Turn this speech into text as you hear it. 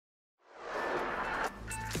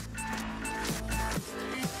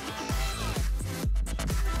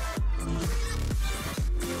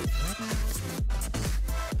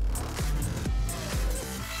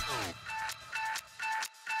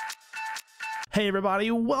Hey everybody,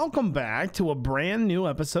 welcome back to a brand new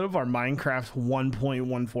episode of our Minecraft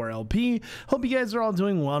 1.14 LP. Hope you guys are all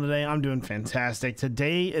doing well today. I'm doing fantastic.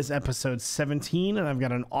 Today is episode 17 and I've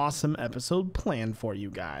got an awesome episode planned for you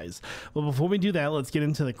guys. But before we do that, let's get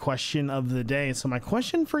into the question of the day. So my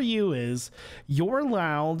question for you is, you're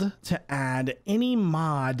allowed to add any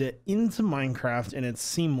mod into Minecraft and it's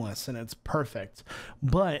seamless and it's perfect,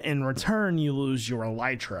 but in return you lose your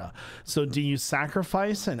elytra. So do you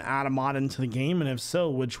sacrifice and add a mod into the game? And if so,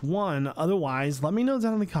 which one? Otherwise, let me know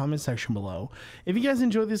down in the comment section below. If you guys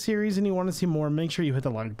enjoyed this series and you want to see more, make sure you hit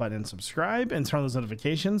the like button and subscribe and turn on those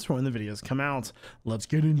notifications for when the videos come out. Let's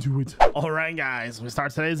get into it. All right, guys, we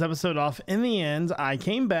start today's episode off. In the end, I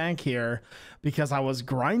came back here because I was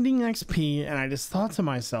grinding XP and I just thought to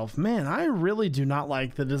myself, man, I really do not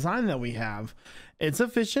like the design that we have. It's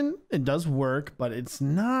efficient, it does work, but it's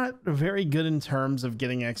not very good in terms of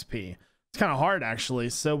getting XP. It's kind of hard actually,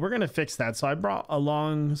 so we're gonna fix that. So I brought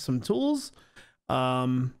along some tools,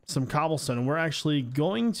 some cobblestone, and we're actually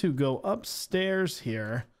going to go upstairs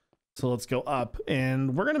here. So let's go up,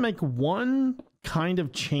 and we're gonna make one kind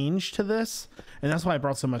of change to this, and that's why I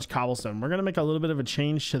brought so much cobblestone. We're gonna make a little bit of a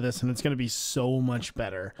change to this, and it's gonna be so much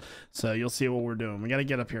better. So you'll see what we're doing. We gotta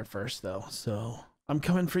get up here first though, so I'm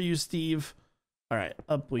coming for you, Steve. All right,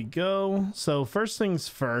 up we go. So first things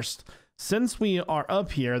first, since we are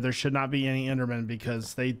up here, there should not be any Endermen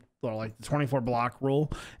because they are like the 24 block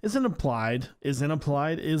rule isn't applied.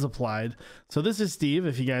 So this is Steve.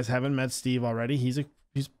 If you guys haven't met Steve already, he's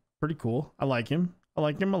pretty cool. I like him. I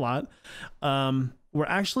like him a lot. We're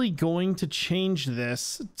actually going to change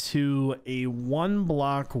this to a 1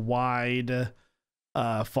 block wide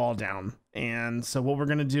fall down. And so what we're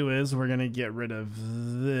going to do is we're going to get rid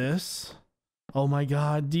of this. Oh my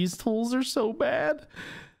God, these tools are so bad.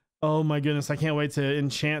 Oh my goodness, I can't wait to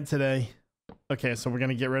enchant today. Okay, so we're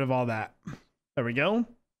gonna get rid of all that. There we go.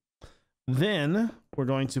 Then we're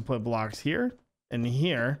going to put blocks here and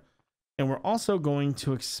here, and we're also going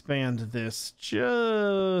to expand this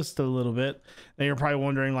just a little bit. Now you're probably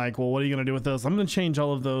wondering, like, well, what are you gonna do with those? I'm gonna change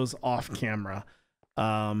all of those off camera.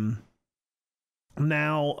 Now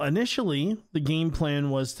initially the game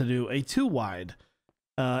plan was to do a 2 wide,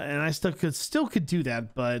 and I still could do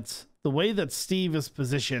that, but the way that Steve is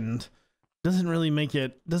positioned doesn't really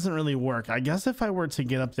work. I guess if I were to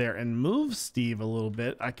get up there and move Steve a little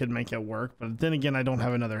bit, I could make it work. But then again, I don't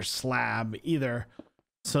have another slab either.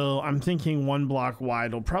 So I'm thinking 1 block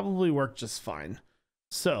wide will probably work just fine.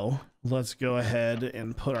 So let's go ahead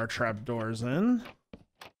and put our trapdoors in.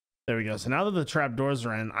 There we go. So now that the trapdoors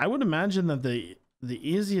are in, I would imagine that the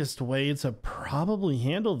easiest way to probably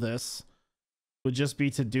handle this would just be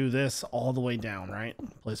to do this all the way down, right?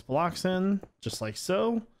 Place blocks in just like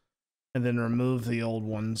so, and then remove the old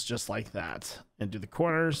ones just like that, and do the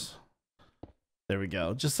corners. There we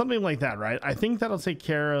go. Just something like that, right? I think that'll take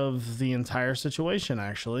care of the entire situation,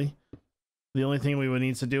 actually. The only thing we would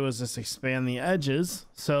need to do is just expand the edges.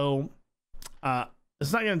 So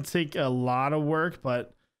it's not going to take a lot of work,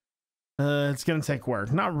 but it's going to take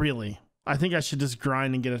work. Not really. I think I should just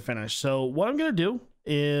grind and get it finished. So what I'm going to do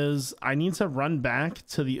is I need to run back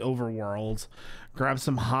to the overworld, grab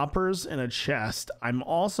some hoppers and a chest. I'm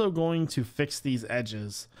also going to fix these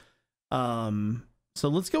edges. So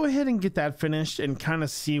let's go ahead and get that finished and kind of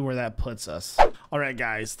see where that puts us. All right,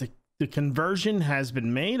 guys, the conversion has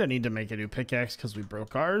been made. I need to make a new pickaxe because we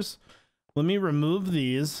broke ours. Let me remove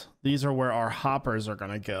these. These are where our hoppers are going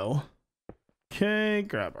to go. Okay,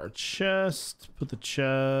 grab our chest, put the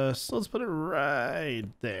chest. Let's put it right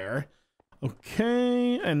there.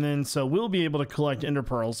 Okay, and then so we'll be able to collect ender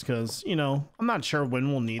pearls because, you know, I'm not sure when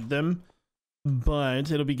we'll need them, but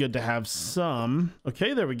it'll be good to have some.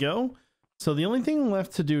 Okay, there we go. So the only thing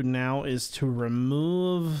left to do now is to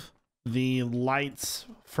remove the lights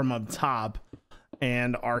from up top,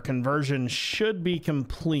 and our conversion should be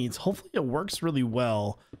complete. Hopefully it works really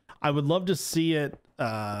well. I would love to see it,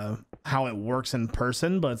 how it works in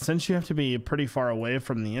person, but since you have to be pretty far away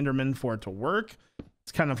from the Enderman for it to work,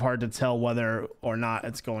 it's kind of hard to tell whether or not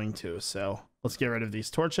it's going to. So let's get rid of these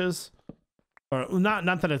torches, or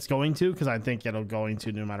not that it's going to, because I think it'll going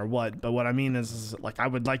to no matter what. But what I mean is like, I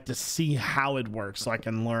would like to see how it works so I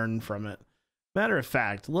can learn from it. Matter of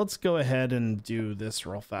fact, let's go ahead and do this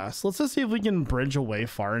real fast. Let's just see if we can bridge away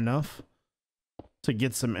far enough to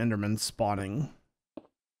get some Endermen spawning.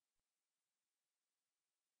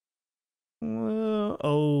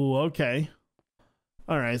 Oh, okay.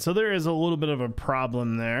 All right, so there is a little bit of a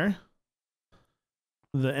problem there.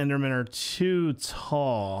 The Endermen are too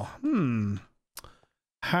tall.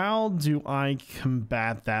 How do I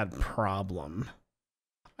combat that problem?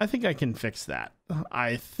 I think I can fix that.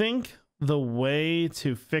 I think the way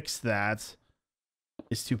to fix that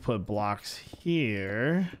is to put blocks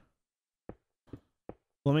here.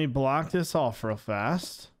 Let me block this off real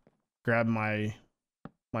fast. Grab my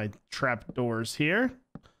trap doors here.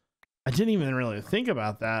 I didn't even really think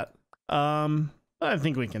about that. But I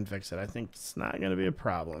think we can fix it. I think it's not going to be a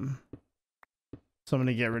problem. So I'm going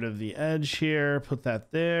to get rid of the edge here, put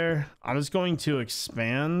that there. I'm just going to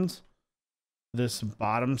expand this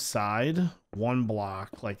bottom side one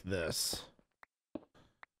block like this.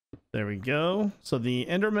 There we go. So the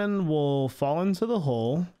Enderman will fall into the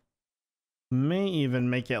hole. May even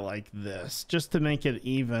make it like this, just to make it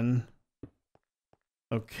even.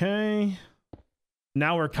 Okay.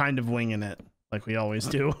 Now we're kind of winging it, like we always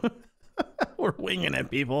do. We're winging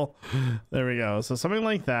it, people. There we go. So something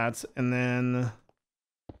like that, and then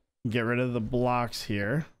get rid of the blocks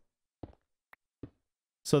here.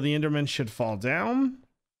 So the Enderman should fall down.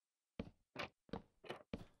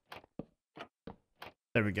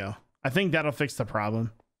 There we go. I think that'll fix the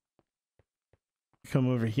problem. Come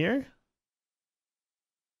over here.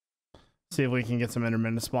 See if we can get some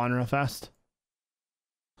Endermen to spawn real fast.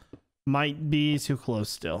 Might be too close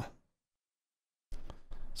still.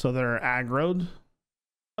 So they're aggroed.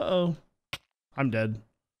 Uh-oh. I'm dead.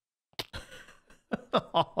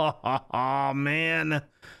 Oh, man.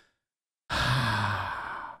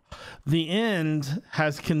 The end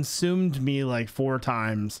has consumed me like 4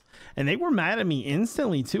 times. And they were mad at me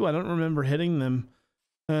instantly, too. I don't remember hitting them.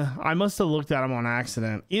 I must have looked at them on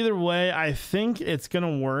accident. Either way, I think it's going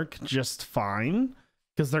to work just fine.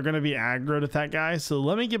 Because they're going to be aggroed at that guy. So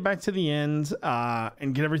let me get back to the end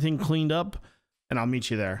and get everything cleaned up. And I'll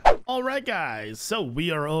meet you there. All right, guys. So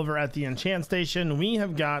we are over at the enchant station. We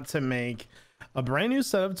have got to make a brand new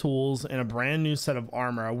set of tools and a brand new set of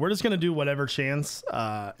armor. We're just going to do whatever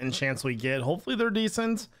enchants we get. Hopefully they're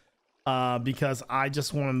decent because I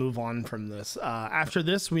just want to move on from this. After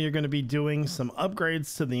this, we are going to be doing some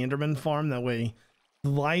upgrades to the Enderman farm. That way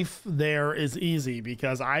life there is easy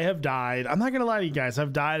because I have died. I'm not going to lie to you guys.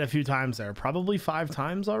 I've died a few times there, probably 5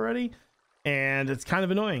 times already. And it's kind of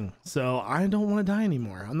annoying. So I don't want to die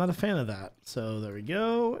anymore. I'm not a fan of that. So there we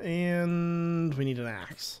go. And we need an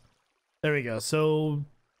axe. There we go. So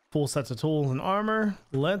full sets of tools and armor.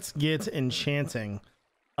 Let's get enchanting.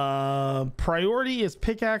 Priority is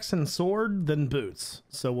pickaxe and sword, then boots.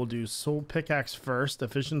 So we'll do sword pickaxe first.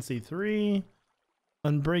 Efficiency 3,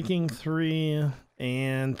 unbreaking 3,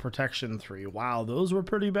 and protection 3. Wow, those were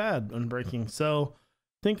pretty bad. Unbreaking. So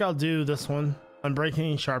I think I'll do this one.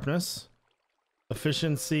 Unbreaking, sharpness.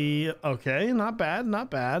 Efficiency, okay, not bad,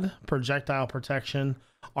 not bad. Projectile protection.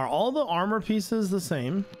 Are all the armor pieces the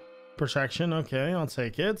same? Protection, okay, I'll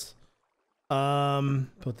take it.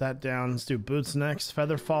 Put that down. Let's do boots next.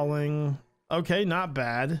 Feather falling, okay, not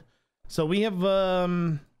bad. So we have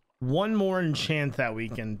one more enchant that we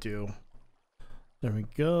can do. There we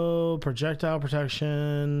go. Projectile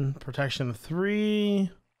protection, protection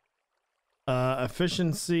 3.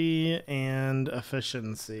 Efficiency and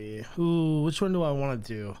efficiency. Ooh, which one do I want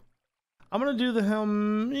to do? I'm gonna do the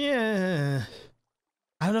helm. Yeah,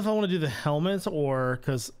 I don't know if I want to do the helmet or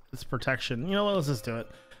because it's protection. You know what? Let's just do it.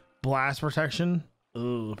 Blast protection.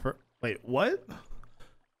 Ooh, wait, what?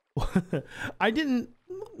 I didn't.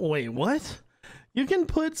 Wait, what? You can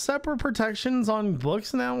put separate protections on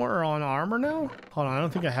books now or on armor now? Hold on, I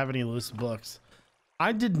don't think I have any loose books.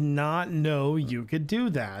 I did not know you could do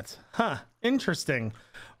that. Huh, interesting.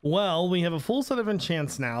 Well, we have a full set of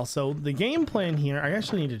enchants now. So the game plan here, I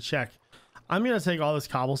actually need to check. I'm going to take all this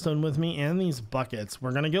cobblestone with me and these buckets.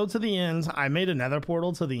 We're going to go to the end. I made a nether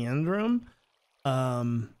portal to the end room. I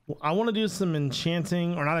want to do some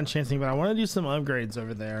enchanting, or not enchanting, but I want to do some upgrades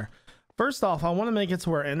over there. First off, I want to make it to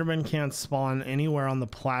where Enderman can't spawn anywhere on the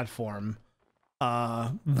platform.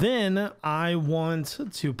 Then I want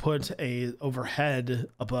to put a overhead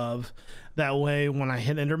above. That way when I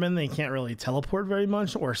hit Enderman, they can't really teleport very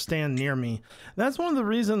much or stand near me. That's one of the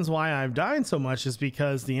reasons why I've died so much, is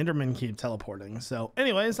because the Endermen keep teleporting. So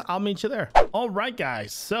anyways, I'll meet you there. All right,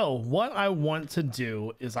 guys. So what I want to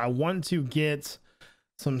do is I want to get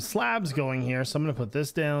some slabs going here. So I'm going to put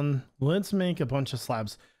this down. Let's make a bunch of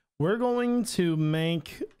slabs. We're going to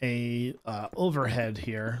make a overhead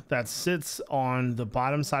here that sits on the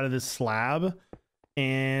bottom side of this slab,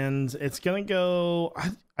 and it's gonna go,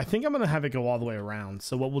 I think I'm gonna have it go all the way around.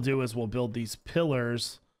 So what we'll do is we'll build these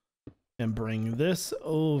pillars and bring this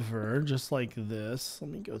over just like this.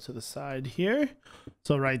 Let me go to the side here.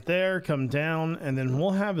 So right there, come down, and then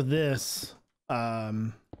we'll have this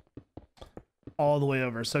all all the way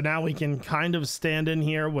over. So now we can kind of stand in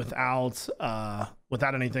here without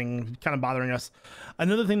anything kind of bothering us.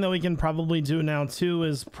 Another thing that we can probably do now too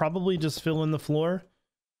is probably just fill in the floor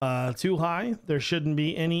too high. There shouldn't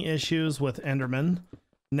be any issues with Enderman.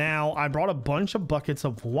 Now I brought a bunch of buckets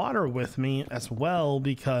of water with me as well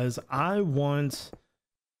because I want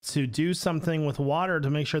to do something with water to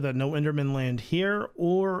make sure that no Endermen land here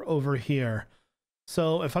or over here.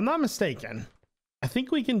 So if I'm not mistaken, I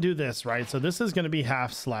think we can do this, right? So this is going to be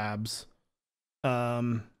half slabs.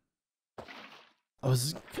 I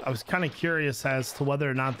was kind of curious as to whether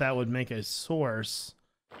or not that would make a source.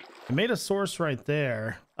 I made a source right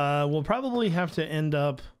there. We'll probably have to end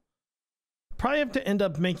up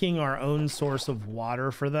making our own source of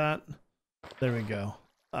water for that. There we go.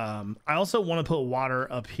 I also want to put water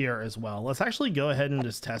up here as well. Let's actually go ahead and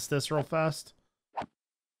just test this real fast.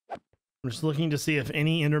 I'm just looking to see if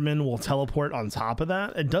any Enderman will teleport on top of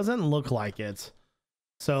that. It doesn't look like it.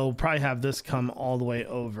 So probably have this come all the way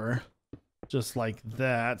over. Just like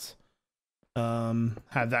that.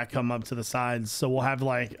 Have that come up to the sides. So we'll have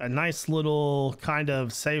like a nice little kind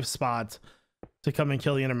of safe spot to come and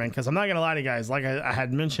kill the Enderman. Because I'm not going to lie to you guys. Like I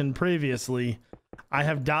had mentioned previously, I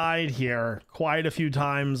have died here quite a few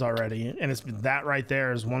times already, and it's that right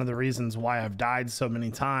there is one of the reasons why I've died so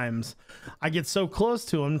many times. I get so close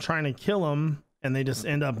to them trying to kill them, and they just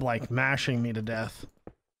end up like mashing me to death.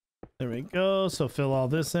 There we go. So fill all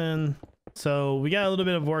this in. So we got a little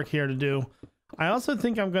bit of work here to do. I also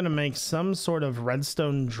think I'm going to make some sort of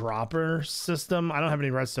redstone dropper system. I don't have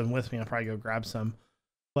any redstone with me. I'll probably go grab some.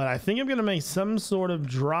 But I think I'm going to make some sort of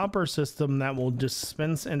dropper system that will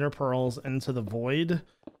dispense ender pearls into the void.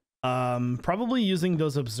 Probably using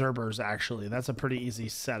those observers, actually. That's a pretty easy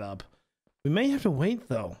setup. We may have to wait,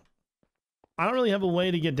 though. I don't really have a way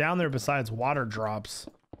to get down there besides water drops.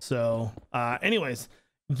 So, anyways,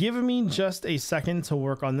 give me just a second to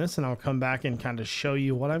work on this, and I'll come back and kind of show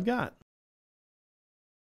you what I've got.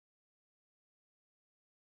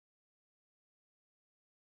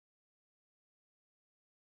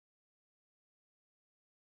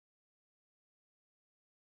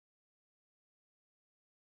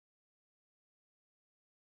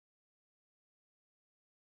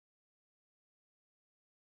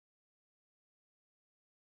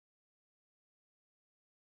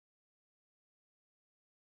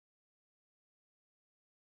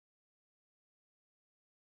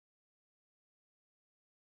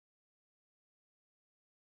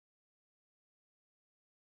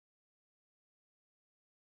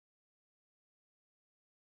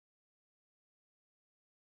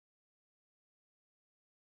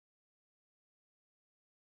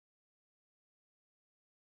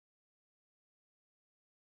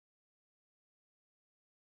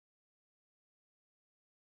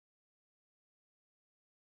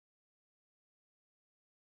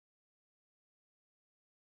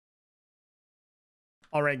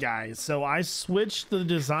 All right, guys, so I switched the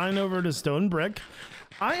design over to stone brick.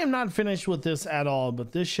 I am not finished with this at all,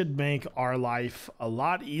 but this should make our life a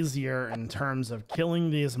lot easier in terms of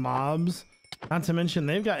killing these mobs. Not to mention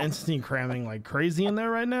they've got instant cramming like crazy in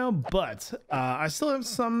there right now, but I still have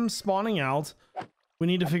some spawning out. We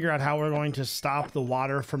need to figure out how we're going to stop the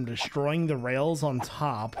water from destroying the rails on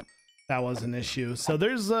top. That was an issue. So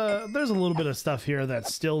there's a little bit of stuff here that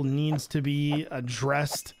still needs to be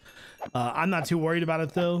addressed. I'm not too worried about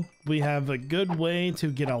it though. We have a good way to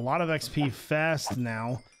get a lot of XP fast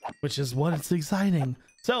now, which is what it's exciting.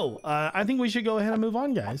 So I think we should go ahead and move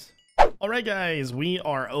on, guys. All right, guys, we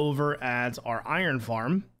are over at our iron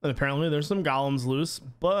farm, and apparently there's some golems loose,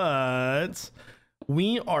 but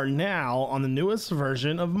we are now on the newest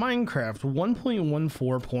version of Minecraft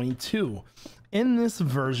 1.14.2. In this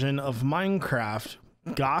version of Minecraft,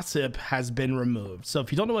 gossip has been removed. So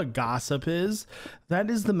if you don't know what gossip is, that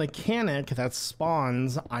is the mechanic that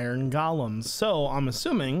spawns iron golems. So I'm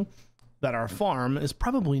assuming that our farm is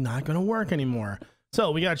probably not going to work anymore.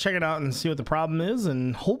 So we got to check it out and see what the problem is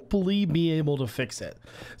and hopefully be able to fix it.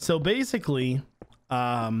 So basically,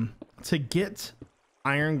 to get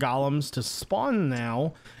iron golems to spawn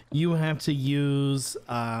now, you have to use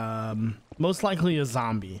most likely a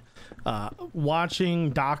zombie.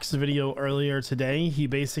 Watching Doc's video earlier today, he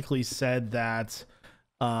basically said that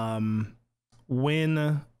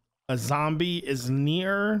when a zombie is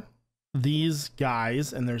near these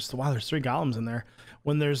guys, and there's 3 golems in there.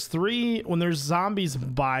 When there's zombies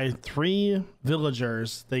by 3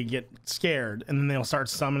 villagers, they get scared and then they'll start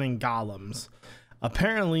summoning golems.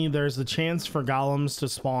 Apparently there's a chance for golems to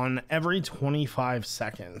spawn every 25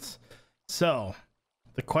 seconds. So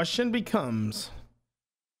the question becomes,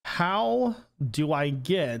 how do I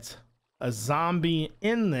get a zombie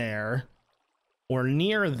in there or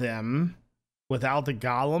near them without the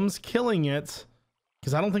golems killing it,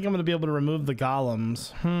 because I don't think I'm going to be able to remove the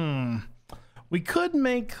golems. We could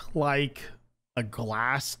make like a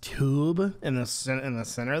glass tube in the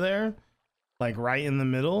center there, like right in the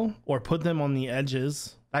middle, or put them on the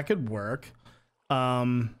edges. That could work.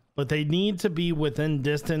 But they need to be within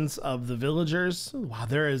distance of the villagers. Wow,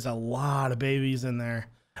 there is a lot of babies in there.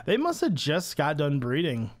 They must have just got done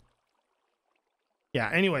breeding. Yeah,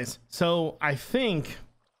 anyways, so I think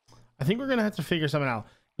we're gonna have to figure something out.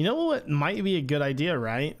 You know what might be a good idea,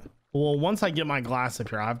 right? Well, once I get my glass up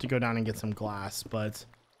here, I have to go down and get some glass, but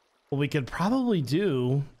what we could probably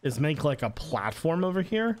do is make like a platform over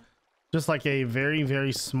here, just like a very,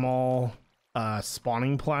 very small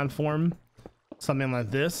spawning platform, something like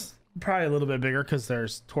this. Probably a little bit bigger because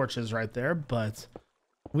there's torches right there, but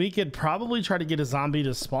we could probably try to get a zombie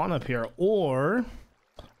to spawn up here, or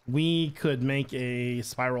we could make a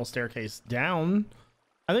spiral staircase down.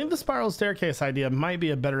 I think the spiral staircase idea might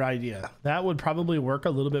be a better idea. That would probably work a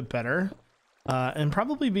little bit better, and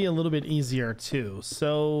probably be a little bit easier too.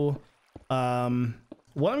 So what I'm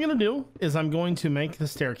gonna do is I'm going to make the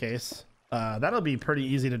staircase. That'll be pretty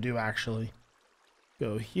easy to do, actually.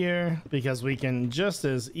 Go here, because we can just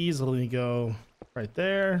as easily go right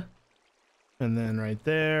there and then right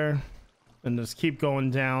there and just keep going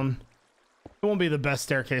down. It won't be the best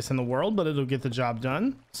staircase in the world, but it'll get the job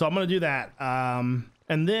done. So I'm gonna do that.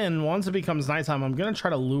 And then once it becomes nighttime, I'm gonna try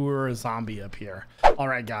to lure a zombie up here. All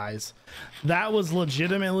right, guys, that was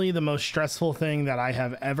legitimately the most stressful thing that I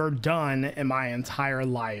have ever done in my entire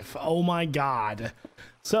life. Oh my God.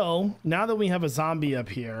 So now that we have a zombie up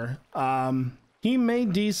here, he may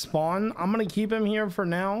despawn. I'm gonna keep him here for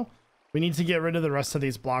now. We need to get rid of the rest of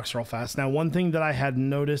these blocks real fast. Now, one thing that I had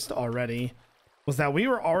noticed already was that we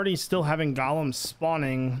were already still having golems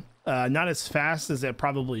spawning, not as fast as it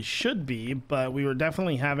probably should be, but we were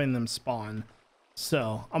definitely having them spawn.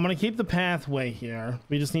 So I'm gonna keep the pathway here.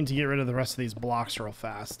 We just need to get rid of the rest of these blocks real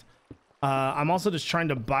fast. I'm also just trying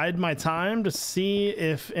to bide my time to see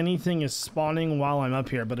if anything is spawning while I'm up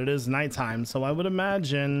here, but it is nighttime, so I would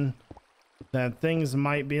imagine that things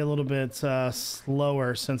might be a little bit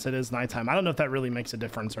slower since it is nighttime. I don't know if that really makes a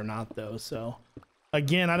difference or not, though. So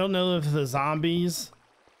again, I don't know if the zombies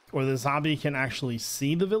or the zombie can actually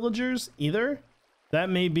see the villagers either. That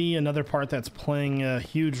may be another part that's playing a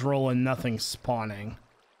huge role in nothing spawning.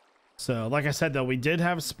 So like I said, though, we did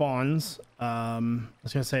have spawns. I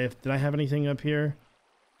was gonna say, did I have anything up here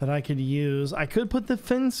that I could use? I could put the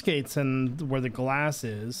fence gates in where the glass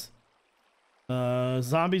is.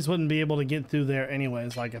 Zombies wouldn't be able to get through there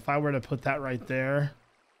anyways. Like if I were to put that right there,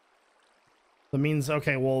 that means,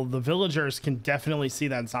 okay, well, the villagers can definitely see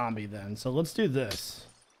that zombie then. So let's do this.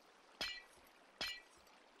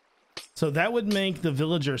 So that would make the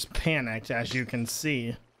villagers panicked, as you can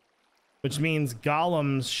see, which means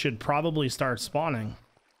golems should probably start spawning.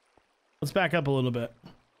 Let's back up a little bit.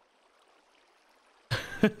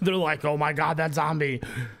 They're like, oh my God, that zombie.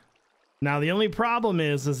 Now, the only problem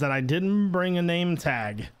is that I didn't bring a name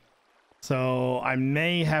tag. So I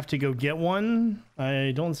may have to go get one.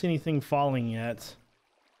 I don't see anything falling yet.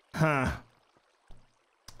 Huh.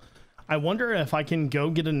 I wonder if I can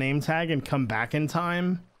go get a name tag and come back in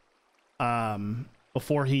time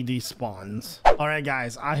before he despawns. All right,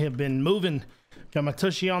 guys, I have been moving. Got my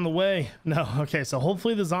tushy on the way. No, okay, so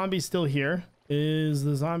hopefully the zombie's still here. Is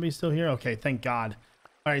the zombie still here? Okay, thank God.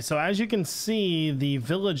 All right, so as you can see, the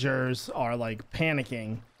villagers are like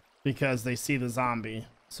panicking because they see the zombie.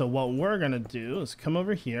 So what we're gonna do is come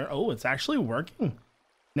over here. Oh, it's actually working.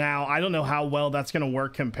 Now, I don't know how well that's gonna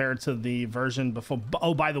work compared to the version before.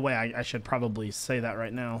 Oh, by the way, I should probably say that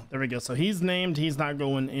right now. There we go. So he's named, he's not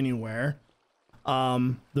going anywhere.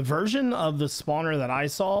 The version of the spawner that I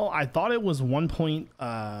saw, I thought it was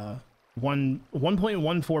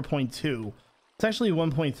 1.14.2. It's actually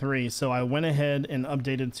 1.3, so I went ahead and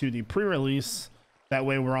updated to the pre-release. That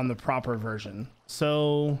way we're on the proper version.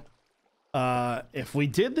 So if we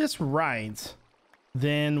did this right,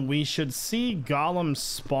 then we should see golems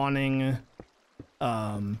spawning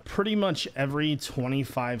pretty much every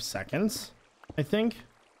 25 seconds, I think.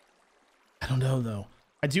 I don't know, though.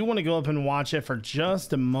 I do want to go up and watch it for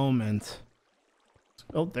just a moment.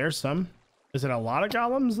 Oh, there's some. Is it a lot of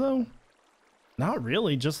golems, though? Not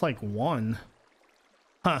really, just like one.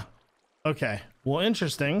 Huh. Okay. Well,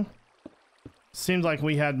 interesting. Seems like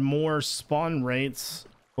we had more spawn rates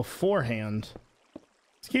beforehand.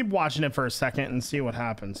 Let's keep watching it for a second and see what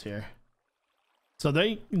happens here. So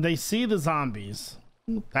they see the zombies.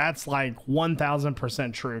 That's like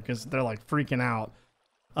 1000% true because they're like freaking out.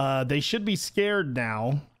 They should be scared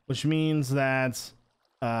now, which means that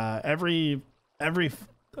every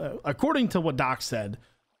according to what Doc said,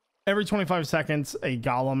 every 25 seconds, a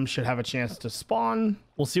golem should have a chance to spawn.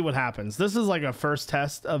 We'll see what happens. This is like a first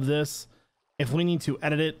test of this. If we need to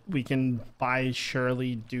edit it, we can by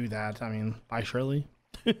surely do that. I mean, by surely.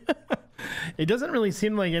 It doesn't really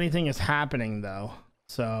seem like anything is happening though.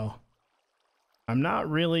 So I'm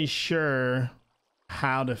not really sure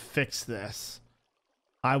how to fix this.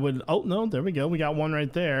 I would, oh no, there we go. We got one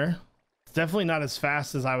right there. It's definitely not as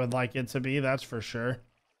fast as I would like it to be. That's for sure.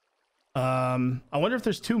 I wonder if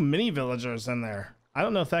there's too many villagers in there. I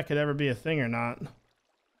don't know if that could ever be a thing or not.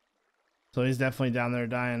 So he's definitely down there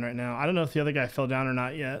dying right now. I don't know if the other guy fell down or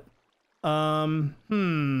not yet.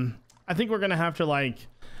 I think we're gonna have to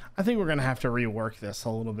rework this a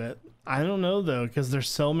little bit. I don't know though, because there's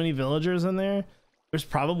so many villagers in there. There's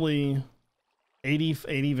probably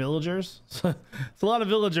 80 villagers. It's a lot of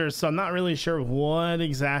villagers, so I'm not really sure what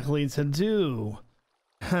exactly to do.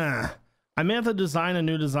 I may have to design a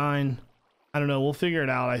new design. I don't know. We'll figure it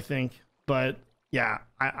out, I think. But yeah,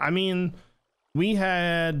 I mean, we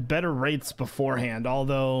had better rates beforehand,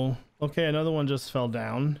 although, okay, another one just fell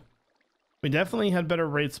down. We definitely had better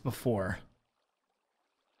rates before.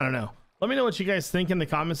 I don't know. Let me know what you guys think in the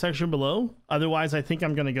comment section below. Otherwise, I think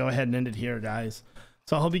I'm going to go ahead and end it here, guys.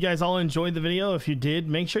 So I hope you guys all enjoyed the video. If you did,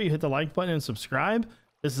 make sure you hit the like button and subscribe.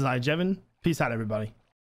 This is iJevin. Peace out, everybody.